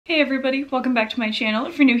Hey everybody, welcome back to my channel.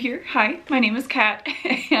 If you're new here, hi, my name is Kat,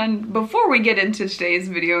 and before we get into today's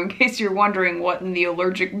video, in case you're wondering what in the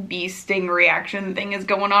allergic bee sting reaction thing is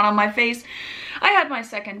going on my face, I had my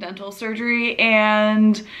second dental surgery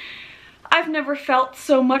and I've never felt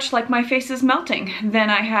so much like my face is melting than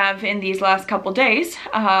I have in these last couple days.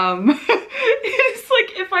 It's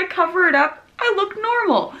like if I cover it up, I look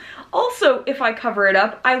normal. Also, if I cover it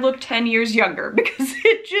up, I look 10 years younger because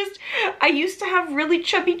I used to have really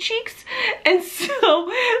chubby cheeks. And so,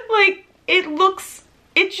 like,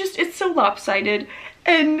 it's so lopsided.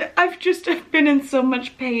 And I've been in so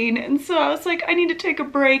much pain. And so I was like, I need to take a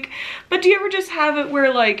break. But do you ever just have it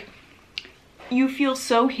where, like, you feel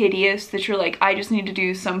so hideous that you're like, I just need to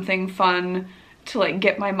do something fun to, like,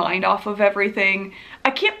 get my mind off of everything?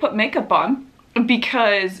 I can't put makeup on,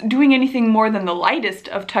 because doing anything more than the lightest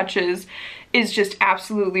of touches is just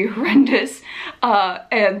absolutely horrendous.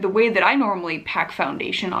 And the way that I normally pack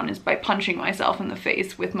foundation on is by punching myself in the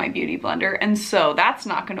face with my beauty blender, and so that's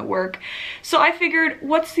not gonna work. So I figured,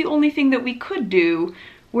 what's the only thing that we could do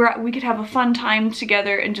where we could have a fun time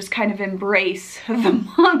together and just kind of embrace the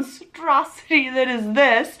monstrosity that is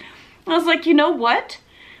this? I was like, you know what?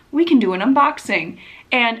 We can do an unboxing.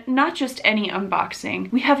 And not just any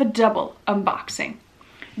unboxing, we have a double unboxing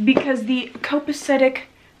because the Copacetic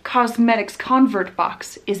Cosmetics convert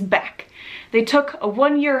box is back. They took a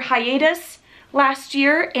 1-year hiatus last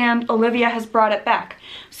year and Olivia has brought it back.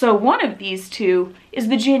 So one of these two is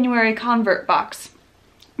the January convert box.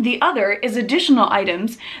 The other is additional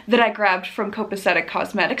items that I grabbed from Copacetic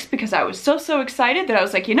Cosmetics because I was so excited that I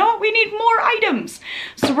was like, you know what, we need more items.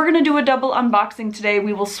 So we're gonna do a double unboxing today.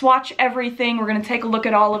 We will swatch everything. We're gonna take a look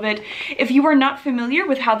at all of it. If you are not familiar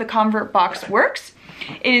with how the convert box works,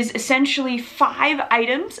 it is essentially 5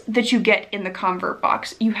 items that you get in the convert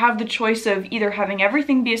box. You have the choice of either having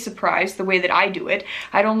everything be a surprise, the way that I do it.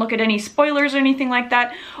 I don't look at any spoilers or anything like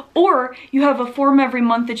that. Or you have a form every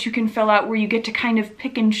month that you can fill out where you get to kind of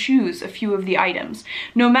pick and choose a few of the items.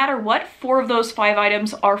 No matter what, 4 of those 5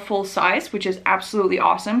 items are full size, which is absolutely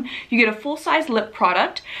awesome. You get a full size lip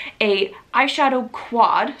product, a eyeshadow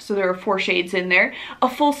quad, so there are 4 shades in there, a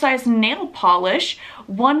full size nail polish,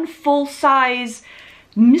 1 full size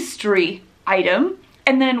mystery item,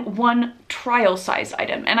 and then 1 trial size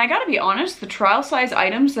item. And I gotta be honest, the trial size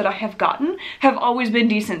items that I have gotten have always been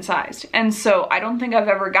decent sized. And so I don't think I've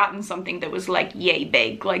ever gotten something that was like yay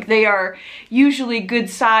big. Like, they are usually good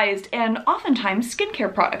sized and oftentimes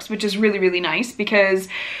skincare products, which is really nice because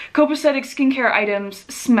Copacetic skincare items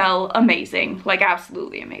smell amazing, like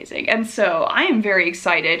absolutely amazing. And so I am very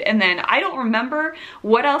excited. And then I don't remember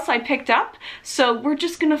what else I picked up, so we're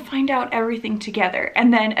just gonna find out everything together.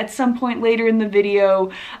 And then at some point later in the video,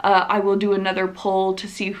 I will do another poll to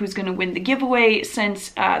see who's gonna win the giveaway, since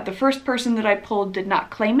the first person that I pulled did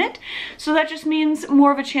not claim it. So that just means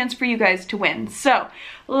more of a chance for you guys to win. So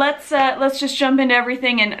let's just jump into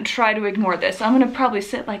everything and try to ignore this. I'm gonna probably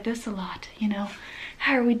sit like this a lot, you know.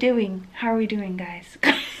 How are we doing? How are we doing, guys?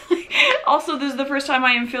 Also, this is the first time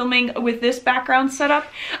I am filming with this background setup.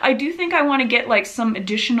 I do think I want to get like some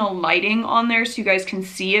additional lighting on there so you guys can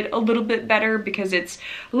see it a little bit better, because it's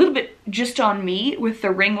a little bit just on me with the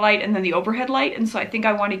ring light and then the overhead light. And so I think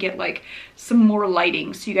I want to get like some more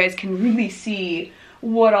lighting so you guys can really see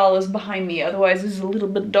what all is behind me. Otherwise, this is a little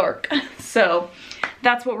bit dark. So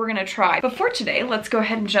that's what we're gonna try. But for today, let's go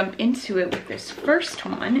ahead and jump into it with this first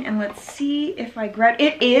one, and let's see if I grab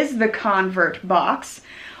it. Is the convert box.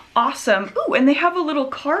 Awesome. Ooh, and they have a little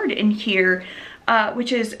card in here,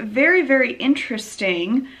 which is very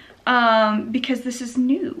interesting, because this is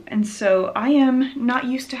new. And so I am not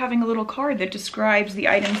used to having a little card that describes the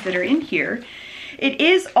items that are in here. It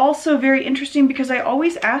is also very interesting because I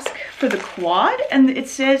always ask for the quad, and it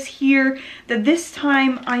says here that this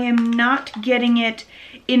time I am not getting it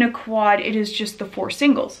in a quad. It is just the 4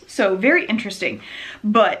 singles. So very interesting.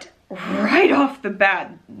 But right off the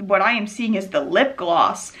bat, what I am seeing is the lip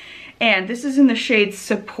gloss, and this is in the shade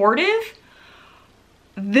Supportive.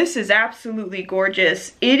 This is absolutely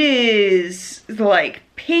gorgeous. It is like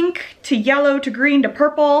pink to yellow to green to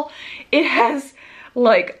purple. It has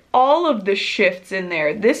like all of the shifts in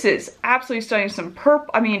there. This is absolutely stunning. Some purple,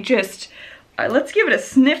 I mean, just let's give it a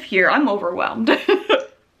sniff here. I'm overwhelmed.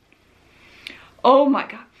 Oh my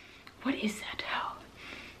god, what is that?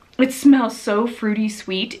 It smells so fruity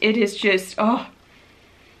sweet. It is just, oh,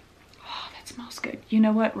 that smells good. You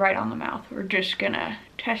know what? Right on the mouth. We're just gonna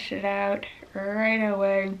test it out right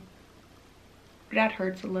away. That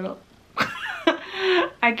hurts a little.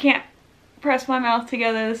 I can't press my mouth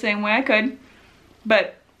together the same way I could,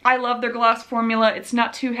 but I love their gloss formula. It's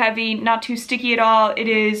not too heavy, not too sticky at all. It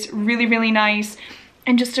is really nice.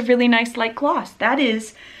 and just a really nice light gloss. That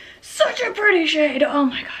is such a pretty shade. Oh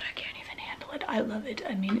my God, I can't even handle it. I love it.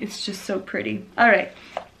 I mean, it's just so pretty. All right,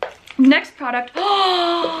 next product.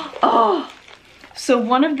 Oh, so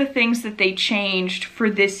one of the things that they changed for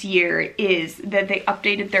this year is that they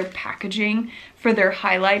updated their packaging for their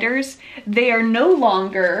highlighters. They are no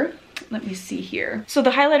longer, let me see here. So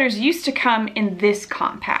the highlighters used to come in this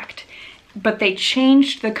compact, but they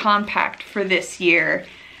changed the compact for this year.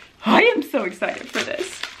 I am so excited for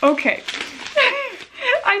this. Okay.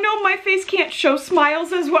 I know my face can't show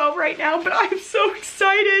smiles as well right now, but I'm so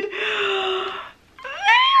excited. They're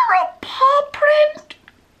a paw print.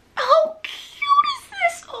 How cute is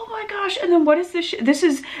this? Oh my gosh. And then what is this? This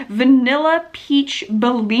is Vanilla Peach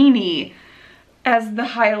Bellini as the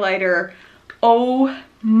highlighter. Oh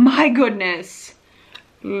my goodness.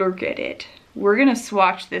 Look at it. We're gonna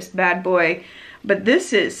swatch this bad boy, but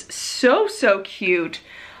this is so, so cute.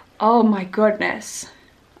 Oh my goodness.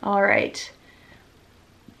 All right.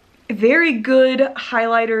 Very good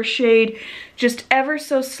highlighter shade, just ever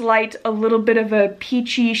so slight, a little bit of a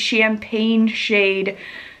peachy champagne shade.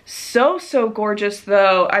 So, so gorgeous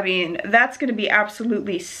though. I mean, that's gonna be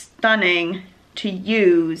absolutely stunning to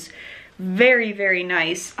use. Very, very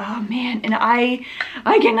nice. Oh man, and I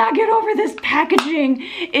cannot get over this packaging.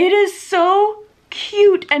 It is so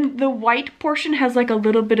cute, and the white portion has like a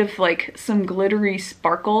little bit of like some glittery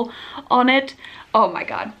sparkle on it. Oh my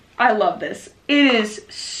God, I love this. It is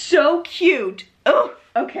so cute. Oh,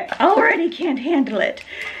 okay, already can't handle it.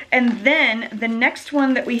 And then the next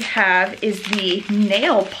one that we have is the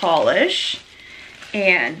nail polish.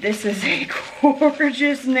 And this is a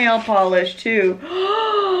gorgeous nail polish too.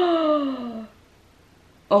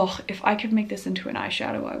 Oh, if I could make this into an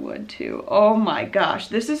eyeshadow, I would too. Oh my gosh,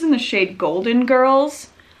 this is in the shade Golden Girls.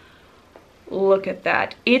 Look at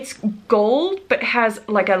that. It's gold, but has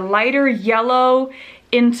like a lighter yellow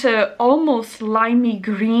into almost limey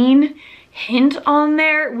green hint on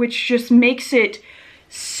there, which just makes it,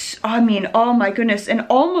 I mean, oh my goodness, and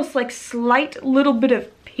almost like slight little bit of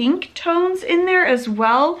pink tones in there as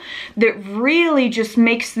well that really just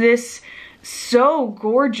makes this so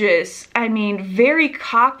gorgeous. I mean, very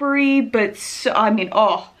coppery, but so, I mean,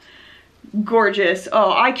 oh, gorgeous.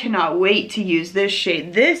 Oh, I cannot wait to use this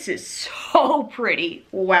shade. This is so pretty.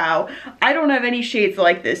 Wow. I don't have any shades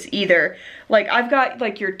like this either. Like, I've got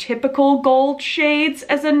like your typical gold shades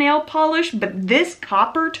as a nail polish, but this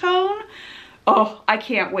copper tone, oh, I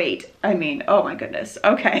can't wait. I mean, oh my goodness.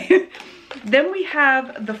 Okay. Then we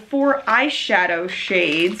have the 4 eyeshadow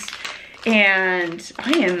shades, and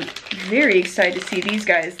I am very excited to see these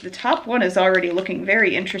guys. The top one is already looking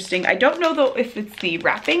very interesting. I don't know though if it's the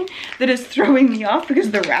wrapping that is throwing me off,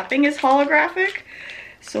 because the wrapping is holographic.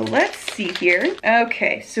 So let's see here.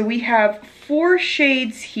 Okay, so we have 4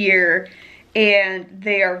 shades here, and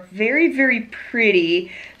they are very, very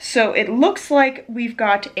pretty. So it looks like we've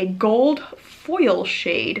got a gold foil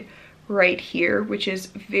shade right here, which is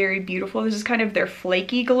very beautiful. This is kind of their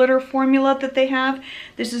flaky glitter formula that they have.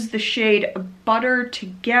 This is the shade Butter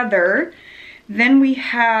Together. Then we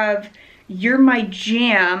have You're My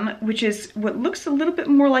Jam, which is what looks a little bit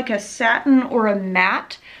more like a satin or a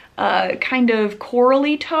matte kind of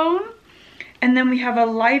corally tone. And then we have a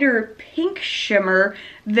lighter pink shimmer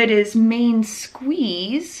that is Main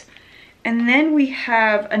Squeeze. And then we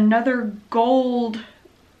have another gold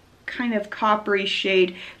kind of coppery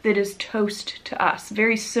shade that is Toast to Us,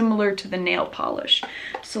 very similar to the nail polish.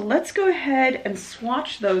 So let's go ahead and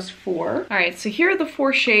swatch those 4. All right, so here are the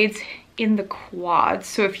 4 shades in the quad.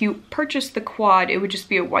 So if you purchase the quad, it would just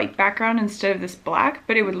be a white background instead of this black,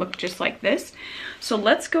 but it would look just like this. So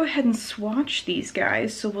let's go ahead and swatch these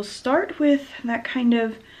guys. So we'll start with that kind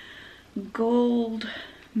of gold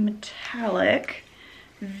metallic,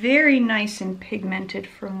 very nice and pigmented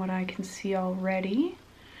from what I can see already.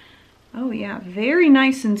 Oh yeah, very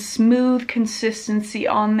nice and smooth consistency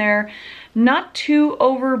on there. Not too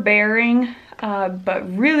overbearing, but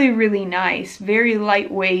really, really nice. Very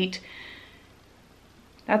lightweight.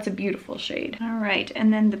 That's a beautiful shade. All right,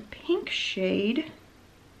 and then the pink shade.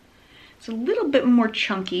 It's a little bit more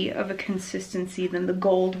chunky of a consistency than the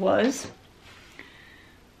gold was.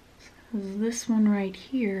 So this one right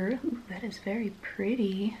here. Ooh, that is very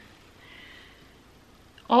pretty.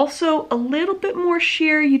 Also a little bit more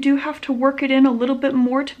sheer. You do have to work it in a little bit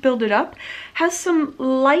more to build it up. Has some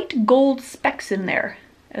light gold specks in there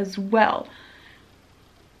as well.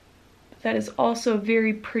 That is also a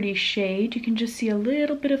very pretty shade. You can just see a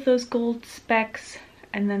little bit of those gold specks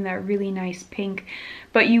and then that really nice pink.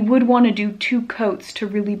 But you would want to do 2 coats to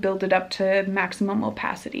really build it up to maximum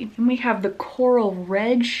opacity. And we have the coral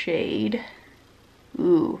red shade.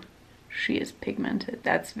 Ooh, she is pigmented.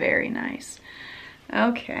 That's very nice.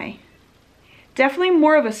 Okay. Definitely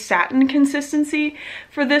more of a satin consistency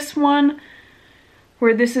for this one,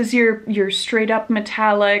 where this is your straight up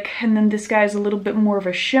metallic, and then this guy's a little bit more of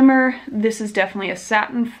a shimmer. This is definitely a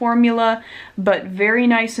satin formula, but very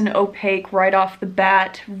nice and opaque right off the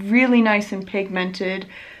bat. Really nice and pigmented.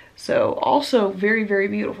 So also very, very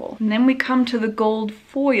beautiful. And then we come to the gold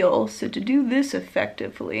foil. So to do this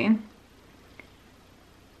effectively,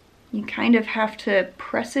 you kind of have to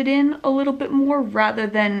press it in a little bit more rather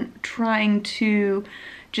than trying to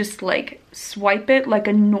just like swipe it like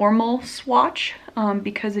a normal swatch,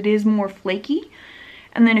 because it is more flaky.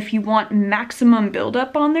 And then if you want maximum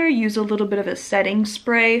buildup on there, use a little bit of a setting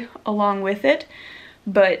spray along with it.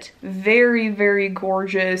 But very, very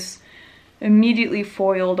gorgeous. Immediately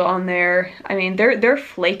foiled on there. I mean, they're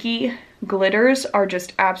flaky glitters are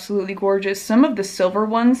just absolutely gorgeous. Some of the silver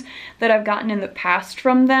ones that I've gotten in the past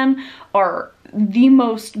from them are the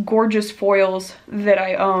most gorgeous foils that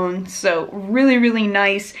I own. So really, really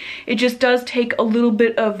nice. It just does take a little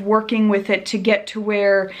bit of working with it to get to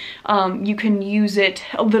where you can use it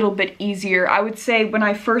a little bit easier. I would say when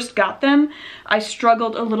I first got them, I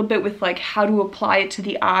struggled a little bit with like how to apply it to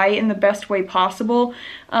the eye in the best way possible.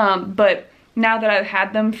 But now that I've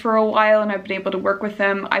had them for a while and I've been able to work with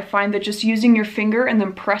them, I find that just using your finger and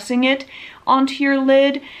then pressing it onto your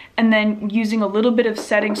lid and then using a little bit of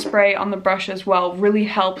setting spray on the brush as well really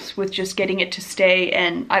helps with just getting it to stay,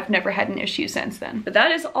 and I've never had an issue since then. But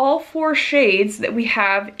that is all 4 shades that we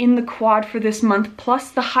have in the quad for this month,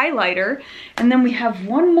 plus the highlighter. And then we have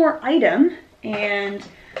one more item, and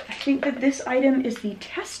I think that this item is the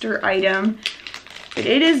tester item, but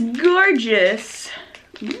it is gorgeous.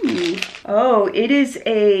 Ooh. Oh, it is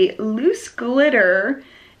a loose glitter,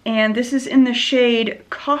 and this is in the shade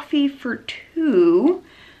Coffee for Two.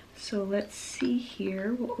 So let's see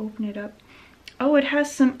here, we'll open it up. Oh, it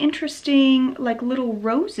has some interesting like little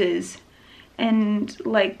roses and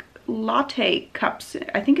like latte cups.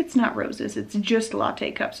 I think it's not roses, it's just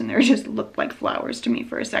latte cups in there. It just looked like flowers to me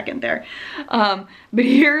for a second there. But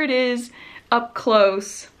here it is up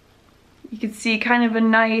close. You can see kind of a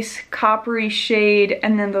nice coppery shade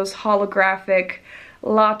and then those holographic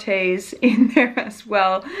lattes in there as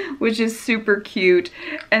well, which is super cute.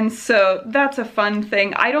 And so that's a fun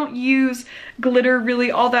thing. I don't use glitter really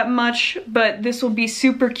all that much, but this will be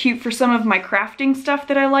super cute for some of my crafting stuff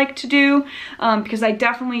that I like to do, because I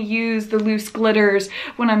definitely use the loose glitters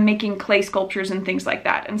when I'm making clay sculptures and things like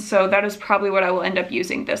that. And so that is probably what I will end up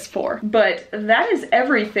using this for. But that is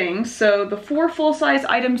everything. So the 4 full-size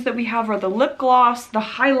items that we have are the lip gloss, the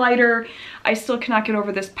highlighter. I still cannot get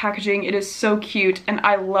over this packaging. It is so cute, and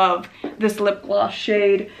I love this lip gloss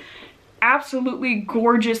shade. Absolutely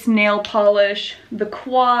gorgeous nail polish, the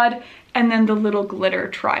quad, and then the little glitter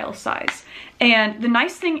trial size. And the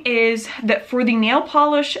nice thing is that for the nail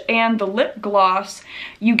polish and the lip gloss,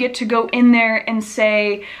 you get to go in there and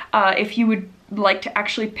say if you would like to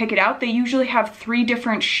actually pick it out. They usually have 3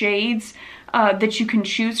 different shades that you can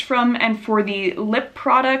choose from, and for the lip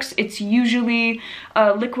products it's usually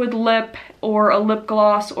a liquid lip or a lip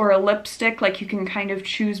gloss or a lipstick. Like you can kind of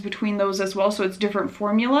choose between those as well, so it's different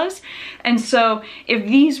formulas. And so if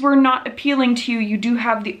these were not appealing to you, you do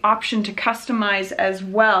have the option to customize as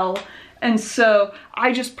well. And so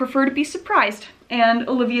I just prefer to be surprised, and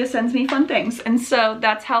Olivia sends me fun things, and so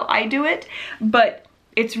that's how I do it. But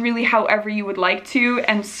it's really however you would like to,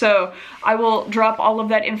 and so I will drop all of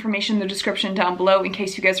that information in the description down below in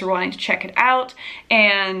case you guys are wanting to check it out.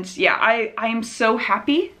 And yeah, I am so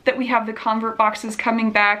happy that we have the convert boxes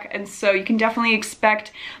coming back, and so you can definitely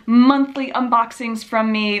expect monthly unboxings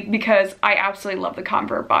from me because I absolutely love the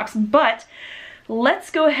convert box. But let's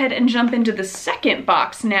go ahead and jump into the second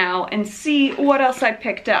box now and see what else I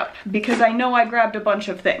picked up, because I know I grabbed a bunch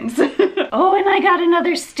of things. Oh, and I got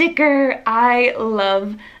another sticker. I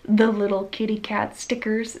love the little kitty cat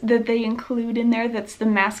stickers that they include in there. That's the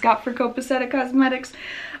mascot for Copacetic Cosmetics.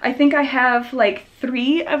 I think I have like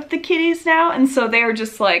 3 of the kitties now, and so they are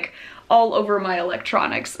just like all over my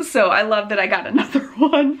electronics. So I love that I got another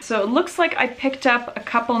one. So it looks like I picked up a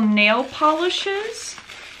couple nail polishes.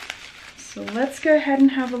 So let's go ahead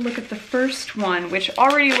and have a look at the first one, which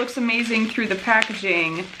already looks amazing through the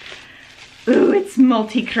packaging. Ooh, it's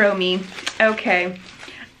multi-chromey. Okay,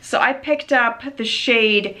 so I picked up the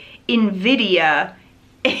shade Nvidia,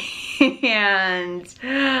 and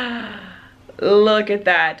look at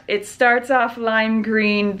that. It starts off lime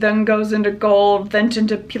green, then goes into gold, then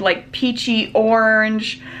into like peachy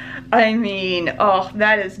orange. I mean, oh,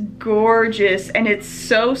 that is gorgeous, and it's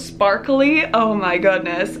so sparkly. Oh my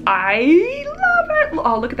goodness, I love it.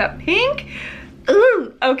 Oh, look at that pink.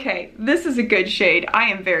 Ooh, okay, this is a good shade. I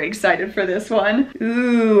am very excited for this one.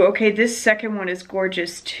 Ooh, okay, this second one is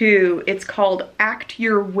gorgeous too. It's called Act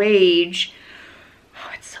Your Wage. Oh,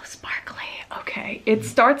 it's so sparkly. Okay, it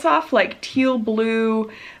starts off like teal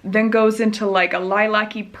blue, then goes into like a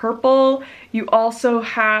lilac-y purple. You also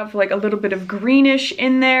have like a little bit of greenish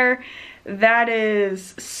in there. That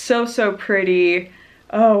is so, so pretty.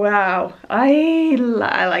 Oh wow, I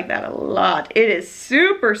like that a lot. It is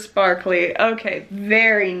super sparkly. Okay,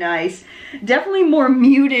 very nice. Definitely more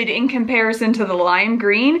muted in comparison to the lime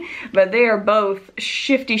green, but they are both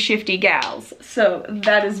shifty gals. So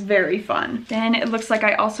that is very fun. Then it looks like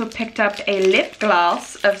I also picked up a lip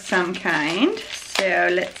gloss of some kind. So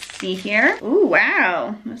let's see here. Ooh,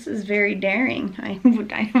 wow, this is very daring. I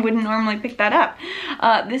wouldn't normally pick that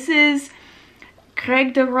up. This is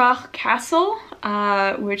Craig de Roch Castle,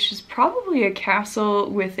 which is probably a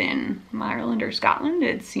castle within Ireland or Scotland,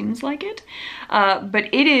 it seems like it.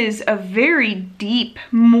 But it is a very deep,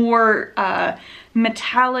 more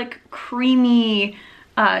metallic, creamy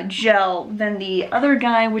gel than the other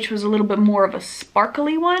guy, which was a little bit more of a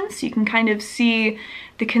sparkly one. So you can kind of see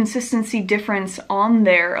the consistency difference on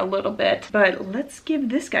there a little bit. But let's give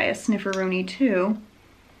this guy a snifferoni too.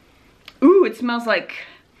 Ooh, it smells like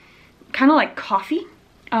kind of like coffee.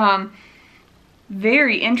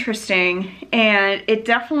 Very interesting, and it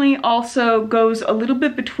definitely also goes a little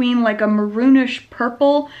bit between like a maroonish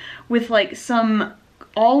purple with like some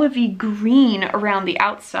olivey green around the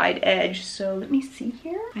outside edge. So let me see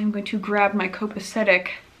here. I'm going to grab my Copacetic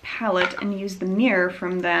palette and use the mirror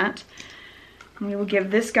from that. And we will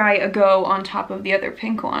give this guy a go on top of the other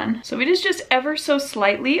pink one. So it is just ever so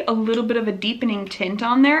slightly a little bit of a deepening tint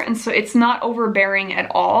on there, and so it's not overbearing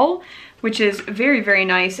at all, which is very, very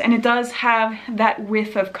nice. And it does have that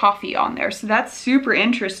whiff of coffee on there, so that's super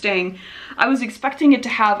interesting. I was expecting it to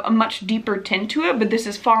have a much deeper tint to it, but this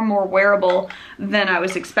is far more wearable than I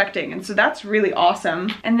was expecting, and so that's really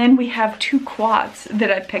awesome. And then we have two quads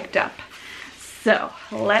that I picked up. So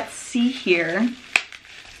let's see here.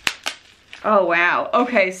 Oh wow,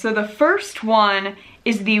 okay, so the first one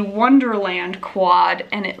is the Wonderland quad,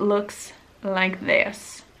 and it looks like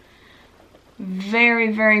this.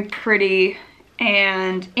 Very, very pretty.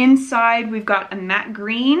 And inside we've got a matte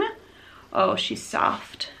green. Oh, she's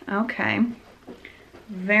soft. Okay.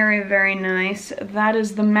 Very, very nice. That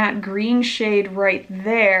is the matte green shade right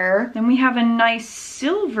there. Then we have a nice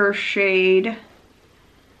silver shade.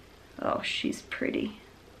 Oh, she's pretty.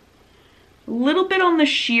 A little bit on the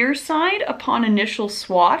sheer side upon initial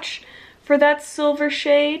swatch for that silver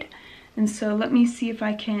shade. And so let me see if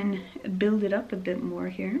I can build it up a bit more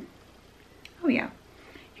here. Oh yeah,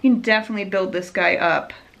 you can definitely build this guy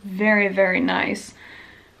up. Very, very nice.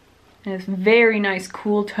 And it's very nice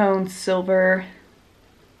cool tone silver.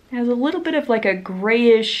 It has a little bit of like a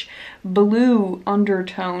grayish blue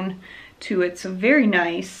undertone to it, so very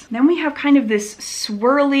nice. Then we have kind of this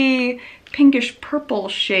swirly pinkish purple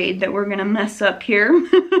shade that we're gonna mess up here.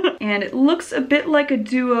 And it looks a bit like a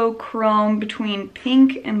duochrome between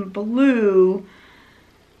pink and blue.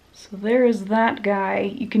 So there is that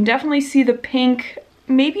guy. You can definitely see the pink,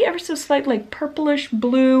 maybe ever so slight like purplish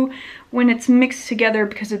blue when it's mixed together,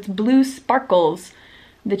 because it's blue sparkles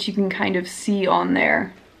that you can kind of see on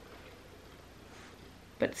there.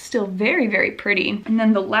 But still very, very pretty. And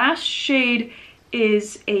then the last shade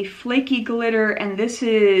is a flaky glitter, and this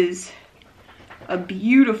is a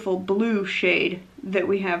beautiful blue shade that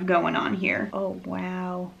we have going on here. Oh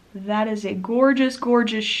wow, that is a gorgeous,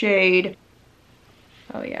 gorgeous shade.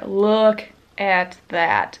 Oh yeah, look at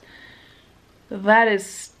that. That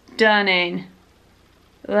is stunning.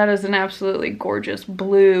 That is an absolutely gorgeous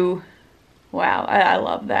blue. Wow, I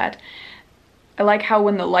love that. I like how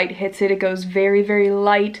when the light hits it, it goes very, very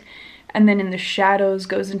light, and then in the shadows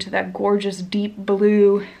goes into that gorgeous deep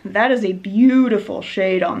blue. That is a beautiful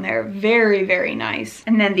shade on there. Very, very nice.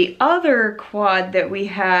 And then the other quad that we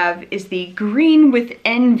have is the Green with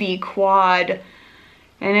Envy quad.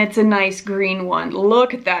 And it's a nice green one.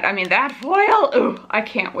 Look at that. I mean, that foil, ooh, I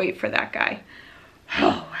can't wait for that guy.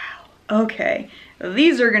 Oh, wow. Okay,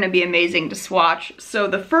 these are gonna be amazing to swatch. So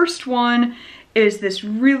the first one is this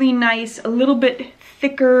really nice, a little bit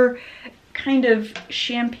thicker, kind of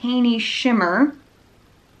champagne-y shimmer.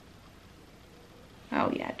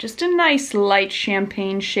 Oh yeah, just a nice light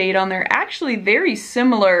champagne shade on there. Actually very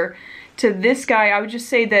similar to this guy. I would just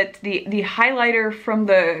say that the highlighter from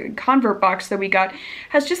the convert box that we got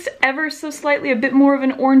has just ever so slightly a bit more of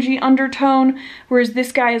an orangey undertone, whereas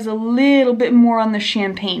this guy is a little bit more on the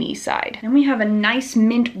champagne-y side. Then we have a nice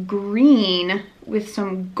mint green with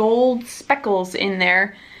some gold speckles in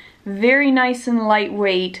there. Very nice and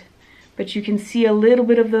lightweight. but you can see a little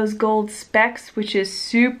bit of those gold specks, which is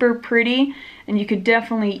super pretty, and you could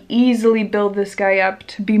definitely easily build this guy up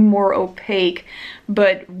to be more opaque,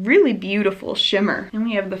 but really beautiful shimmer. And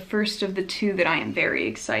we have the first of the two that I am very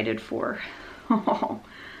excited for. All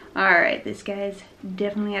right, this guy's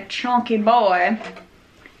definitely a chunky boy.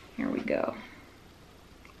 Here we go.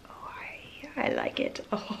 Oh, I like it.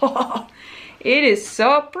 Oh, it is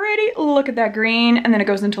so pretty. Look at that green, and then it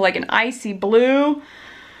goes into like an icy blue.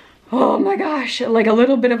 Oh my gosh, like a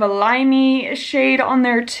little bit of a limey shade on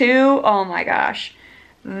there too. Oh my gosh,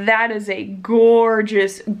 that is a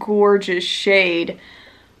gorgeous, gorgeous shade.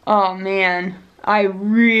 Oh man, I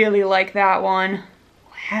really like that one.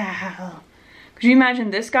 Wow. Could you imagine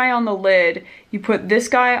this guy on the lid, you put this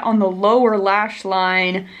guy on the lower lash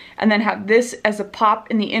line, and then have this as a pop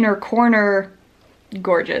in the inner corner?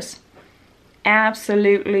 Gorgeous.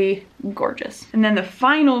 Absolutely gorgeous. And then the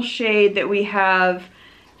final shade that we have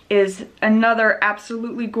is another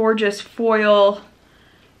absolutely gorgeous foil.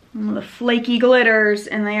 The flaky glitters,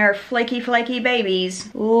 and they are flaky, flaky babies.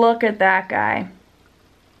 Look at that guy.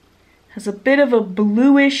 Has a bit of a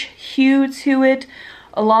bluish hue to it,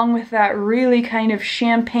 along with that really kind of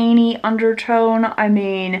champagne-y undertone. I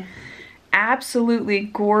mean, absolutely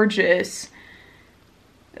gorgeous.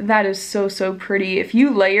 That is so, so pretty. If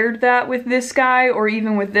you layered that with this guy, or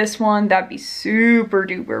even with this one, that'd be super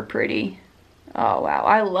duper pretty. Oh wow,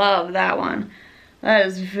 I love that one. That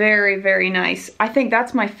is very, very nice. I think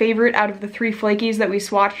that's my favorite out of the three flakies that we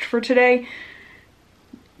swatched for today.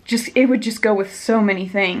 It would just go with so many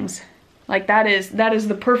things. Like that is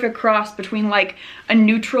the perfect cross between like a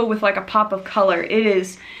neutral with like a pop of color. It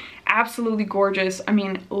is absolutely gorgeous. I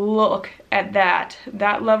mean, look at that.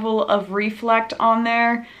 That level of reflect on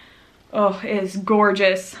there. Oh, it is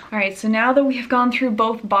gorgeous. All right, so now that we have gone through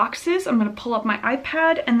both boxes, I'm gonna pull up my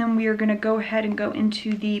iPad, and then we are gonna go ahead and go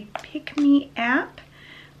into the Pick Me app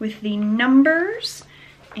with the numbers.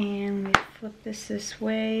 And we flip this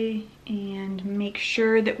way and make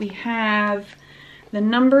sure that we have the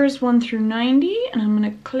numbers 1 through 90, and I'm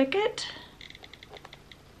gonna click it.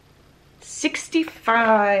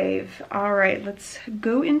 65. All right, let's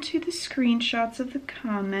go into the screenshots of the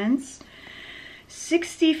comments.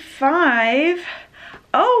 65.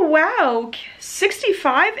 Oh wow,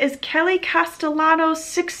 65 is Kelly Castellano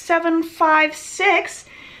 6756.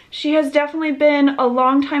 She has definitely been a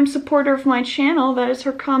longtime supporter of my channel. That is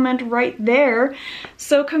her comment right there.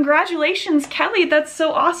 So congratulations, Kelly. That's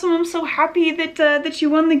so awesome. I'm so happy that that you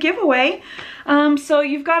won the giveaway. So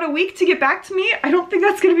you've got a week to get back to me. I don't think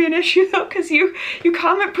that's gonna be an issue though, because you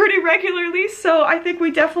comment pretty regularly. So I think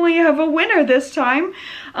we definitely have a winner this time.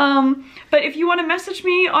 But if you want to message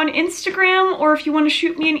me on Instagram, or if you want to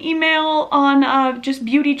shoot me an email on just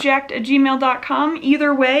beautyjacked@gmail.com,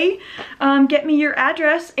 either way, get me your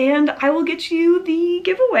address and I will get you the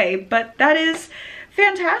giveaway. But that is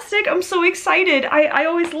fantastic. I'm so excited. I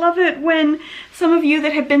always love it when some of you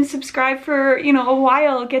that have been subscribed for, you know, a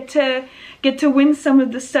while get to win some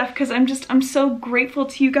of the stuff, because I'm so grateful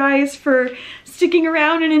to you guys for sticking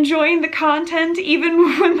around and enjoying the content even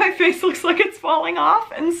when my face looks like it's falling off.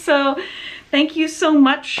 And so thank you so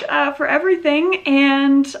much for everything,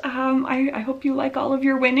 and I hope you like all of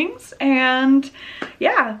your winnings. And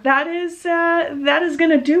yeah, that is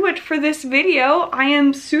gonna do it for this video. I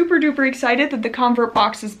am super duper excited that the Convert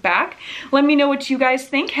box is back. Let me know what you guys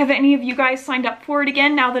think. Have any of you guys signed up for it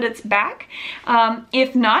again now that it's back?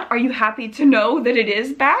 If not, are you happy to know that it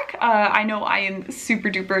is back? I know I am super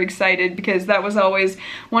duper excited, because that was always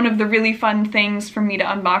one of the really fun things for me to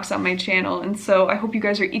unbox on my channel, and so I hope you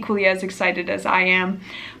guys are equally as excited as I am.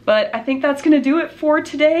 But I think that's gonna do it for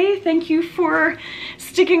today. Thank you for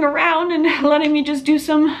sticking around and letting me just do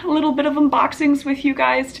some little bit of unboxings with you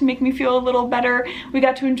guys to make me feel a little better. We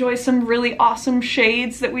got to enjoy some really awesome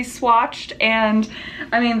shades that we swatched, and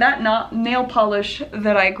I mean, that nail polish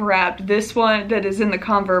that I grabbed, this one that is in the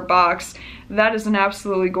Convert box, that is an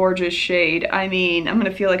absolutely gorgeous shade. I mean, I'm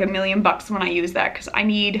gonna feel like $1,000,000 when I use that, because I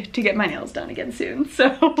need to get my nails done again soon.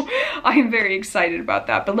 So I am very excited about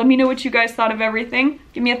that. But let me know what you guys thought of everything.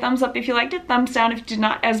 Give me a thumbs up if you liked it, thumbs down if you did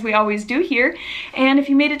not, as we always do here. And if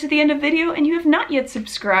you made it to the end of the video and you have not yet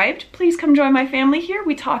subscribed, please come join my family here.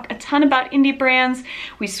 We talk a ton about indie brands.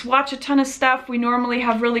 We swatch a ton of stuff. We normally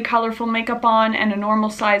have really colorful makeup on and a normal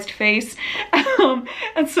sized face.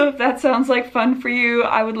 And so if that sounds like fun for you,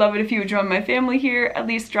 I would love it if you would join my family here. At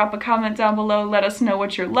least drop a comment down below, let us know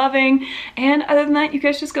what you're loving. And other than that, you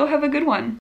guys just go have a good one.